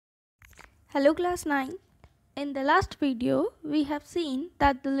Hello class 9. In the last video, we have seen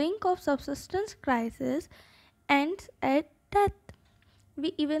that the link of subsistence crisis ends at death.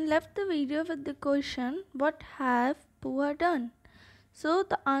 We even left the video with the question, what have poor done? So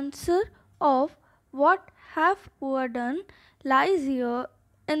the answer of what have poor done lies here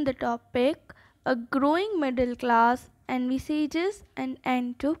in the topic, a growing middle class envisages an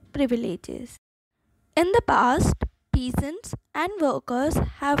end to privileges. In the past, peasants and workers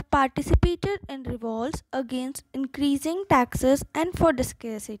have participated in revolts against increasing taxes and for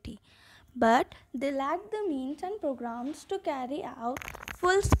scarcity, but they lacked the means and programs to carry out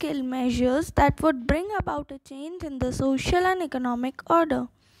full scale measures that would bring about a change in the social and economic order.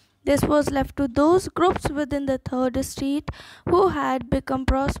 This was left to those groups within the third estate who had become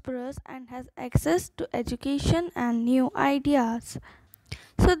prosperous and has access to education and new ideas.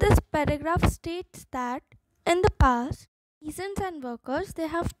 So this paragraph states that in the past, peasants and workers they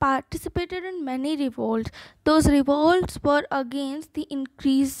have participated in many revolts. Those revolts were against the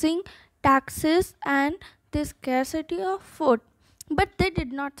increasing taxes and the scarcity of food, but they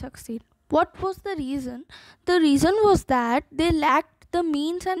did not succeed. What was the reason? The reason was that they lacked the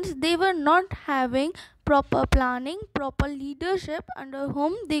means and they were not having proper planning, proper leadership under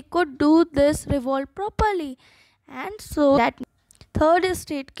whom they could do this revolt properly. And so that third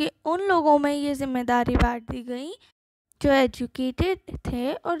state के उन लोगों में ये जिम्मेदारी बांट दी गई जो educated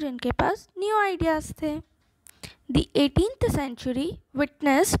थे और जिनके पास न्यू आइडियाज़ थे. The 18th century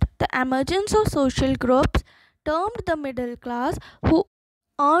witnessed the emergence of social groups termed the middle class who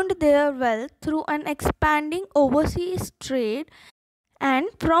earned their wealth through an expanding overseas trade and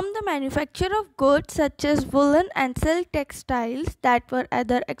from the manufacture of goods such as woolen and silk textiles that were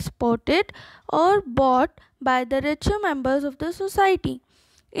either exported or bought by the richer members of the society.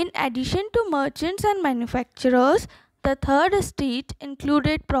 In addition to merchants and manufacturers, the third estate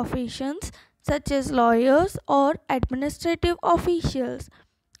included professions such as lawyers or administrative officials.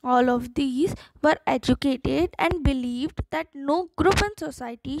 All of these were educated and believed that no group in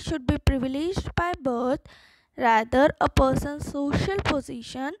society should be privileged by birth. Rather, a person's social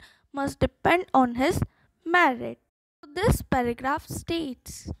position must depend on his merit. This paragraph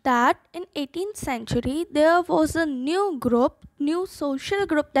states that in 18th century there was a new social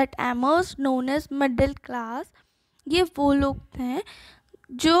group that emerged known as middle class. ये वो लोग थे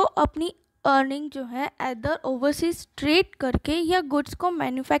जो अपनी earning जो है either overseas trade करके या गुड्स को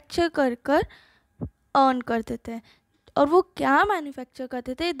मैन्युफैक्चर कर कर अर्न करते थे. और वो क्या मैन्युफैक्चर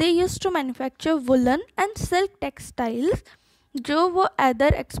करते थे? दे use to manufacture woollen and silk textiles जो वो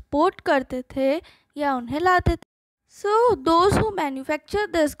एदर एक्सपोर्ट करते थे या उन्हें लाते थे. So those who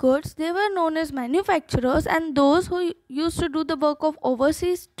manufactured these goods, they were known as manufacturers, and those who used to do the work of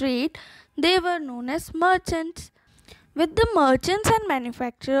overseas trade, they were known as merchants. With the merchants and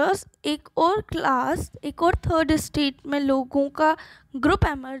manufacturers, एक और class, एक और third estate में लोगों का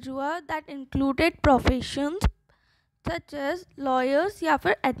group emerge हुआ that included professions such as lawyers या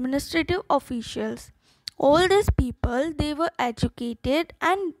फिर administrative officials. All these people, they were educated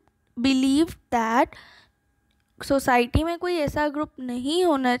and believed that society में कोई ऐसा ग्रुप नहीं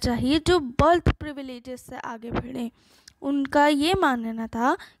होना चाहिए जो बर्थ प्रिविलेजेस से आगे बढ़े. उनका ये मानना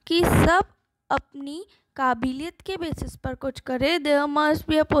था कि सब अपनी काबिलियत के बेसिस पर कुछ करे. There must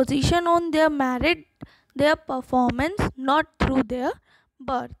be a position on their merit, their performance, not through their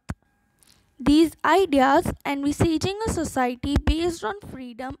birth. These ideas, envisaging a society based on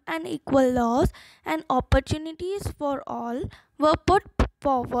freedom and equal laws and opportunities for all, were put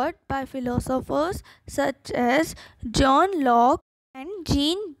forward by philosophers such as John Locke and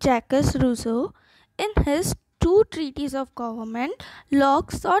Jean-Jacques Rousseau. In his two treatises of government,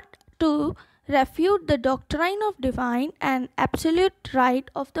 Locke sought to refute the doctrine of divine and absolute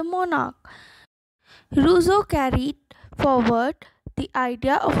right of the monarch. Rousseau carried forward the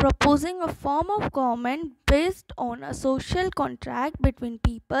idea of proposing a form of government based on a social contract between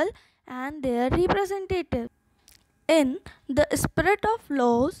people and their representatives. In The Spirit of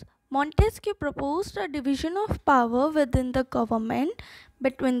Laws, Montesquieu proposed a division of power within the government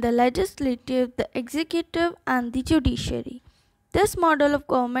between the legislative, the executive, and the judiciary. This model of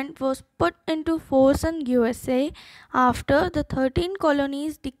government was put into force in USA after the 13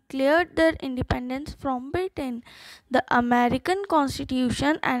 colonies declared their independence from Britain. The American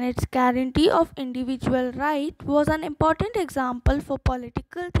Constitution and its guarantee of individual right was an important example for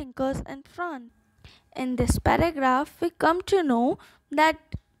political thinkers in France. In this paragraph, we come to know that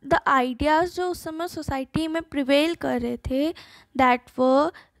the ideas जो उस समय society में prevail कर रहे थे, that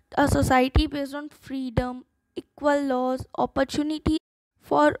were a society based on freedom, equal laws, opportunity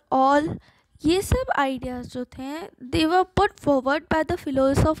for all, ये सब ideas जो थे दे वर put forward by the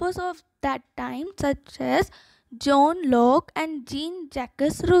philosophers of that time such as John Locke and gene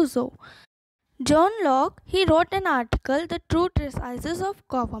Jacques Rousseau. John Locke he wrote an article the true ट्रेसाइजेस of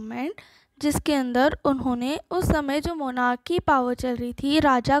government, जिसके अंदर उन्होंने उस समय जो मोनार्की पावर चल रही थी,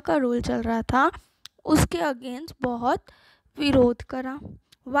 राजा का रूल चल रहा था, उसके अगेंस्ट बहुत विरोध करा.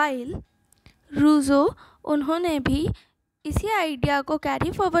 वाइल रूजो, उन्होंने भी इसी आइडिया को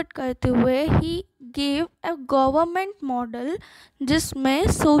कैरी फॉरवर्ड करते हुए he gave a government model जिसमें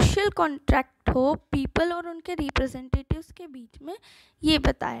सोशल कॉन्ट्रैक्ट हो पीपल और उनके रिप्रेजेंटेटिव्स के बीच में, ये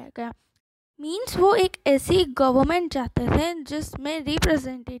बताया गया. मीन्स वो एक ऐसी गवर्नमेंट चाहते थे जिसमें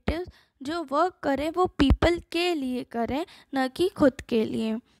रिप्रेजेंटेटिव्स जो वर्क करें वो पीपल के लिए करें, न कि खुद के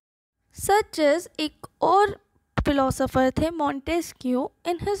लिए. सच एज एक और फिलोसोफर थे Montesquieu.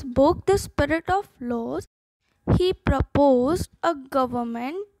 In his book the spirit of laws he proposed a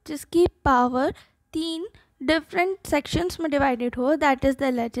government जिसकी पावर 3 डिफरेंट सेक्शंस में डिवाइडेड हो, that is the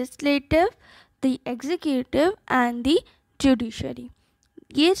legislative, the executive and the judiciary.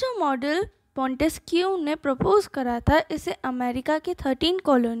 ये जो मॉडल मॉन्टेस्क्यू ने प्रपोज करा था, इसे अमेरिका की 13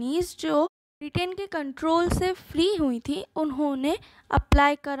 कॉलोनीज़ जो ब्रिटेन के कंट्रोल से फ्री हुई थी उन्होंने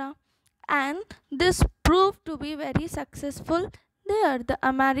अप्लाई करा, and this prove to be very successful there. The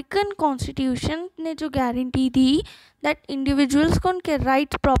American constitution ने जो गारंटी दी दैट इंडिविजुअल्स को उनके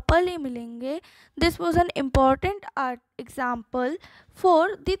राइट्स प्रॉपरली मिलेंगे, this was an important example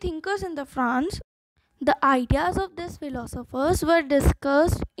for the thinkers in the France. The ideas of these philosophers were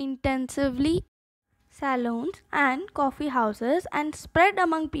discussed intensively salons and coffee houses and spread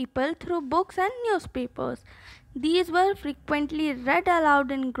among people through books and newspapers. These were frequently read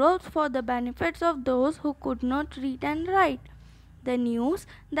aloud in groups for the benefits of those who could not read and write. The news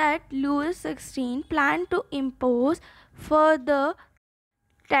that Louis XVI planned to impose further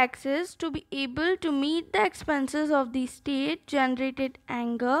taxes to be able to meet the expenses of the state generated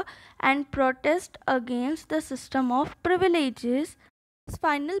anger and protest against the system of privileges. This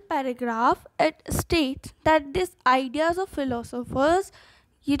final paragraph it states that these ideas of philosophers,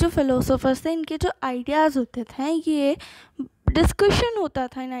 ये जो philosophers थे इनके जो ideas होते थे, ये discussion होता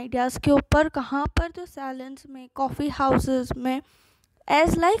था इन आइडियाज़ के ऊपर. कहाँ पर? जो सैलन्स में, कॉफ़ी हाउसेस में,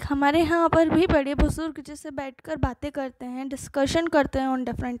 एज लाइक हमारे यहाँ पर भी बड़े बुजुर्ग जैसे बैठकर बातें करते हैं, डिस्कशन करते हैं on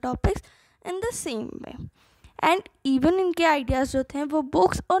different topics, in the same way. And even इनके आइडियाज़ जो थे वो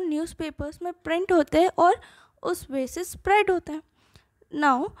बुक्स और न्यूज़पेपर्स में प्रिंट होते हैं और उस वे से स्प्रेड होते हैं.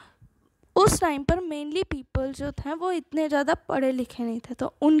 नाउ उस टाइम पर मेनली पीपल जो थे वो इतने ज़्यादा पढ़े लिखे नहीं थे,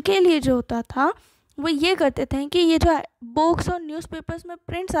 तो उनके लिए जो होता था वो ये करते थे कि ये जो बुक्स और न्यूज़पेपर्स में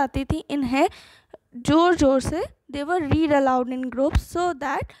प्रिंट्स आती थी, इन्हें जोर जोर से दे वर read allowed in groups so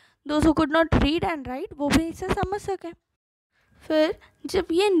that those who could not read and right वो भी इसे समझ सकें. फिर जब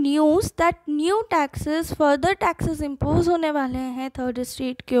ये news that new taxes, further taxes impose होने वाले हैं थर्ड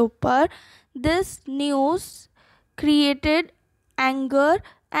स्टेट के ऊपर, this news created anger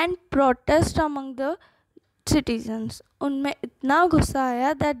and protest among the citizens. उनमें इतना गुस्सा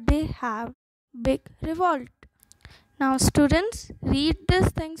आया that they have big revolt. Now students, read these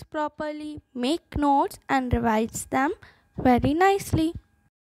things properly, make notes and revise them very nicely.